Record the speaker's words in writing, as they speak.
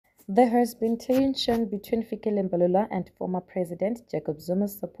There has been tension between Fikile Mbalula and former President Jacob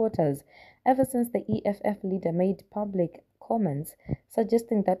Zuma's supporters ever since the EFF leader made public comments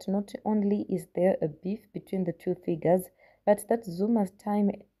suggesting that not only is there a beef between the two figures, but that Zuma's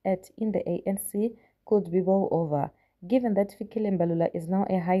time in the ANC could be well over, given that Fikile Mbalula is now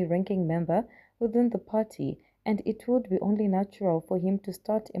a high-ranking member within the party, and it would be only natural for him to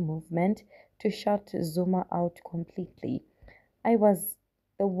start a movement to shut Zuma out completely. I was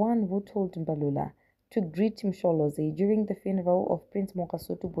the one who told Mbalula to greet Msholozi during the funeral of Prince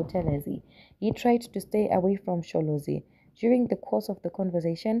Mokasutu Buthelezi. He tried to stay away from Msholozi. During the course of the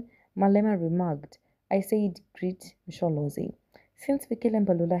conversation, Malema remarked, "I said greet Msholozi." Since Fikile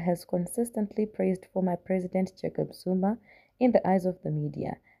Mbalula has consistently praised former President Jacob Zuma in the eyes of the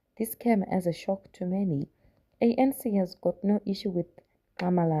media, this came as a shock to many. ANC has got no issue with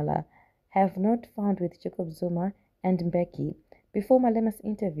Amalala, have not found with Jacob Zuma and Mbeki. Before Malema's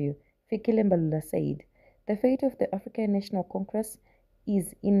interview, Fikile Mbalula said, "The fate of the African National Congress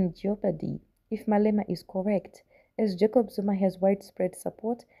is in jeopardy if Malema is correct, as Jacob Zuma has widespread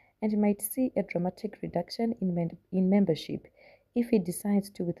support and might see a dramatic reduction in membership if he decides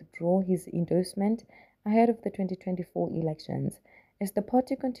to withdraw his endorsement ahead of the 2024 elections. As the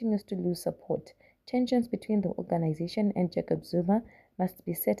party continues to lose support, tensions between the organization and Jacob Zuma must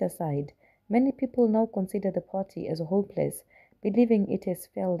be set aside. Many people now consider the party as hopeless, believing it has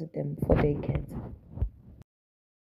failed them for decades."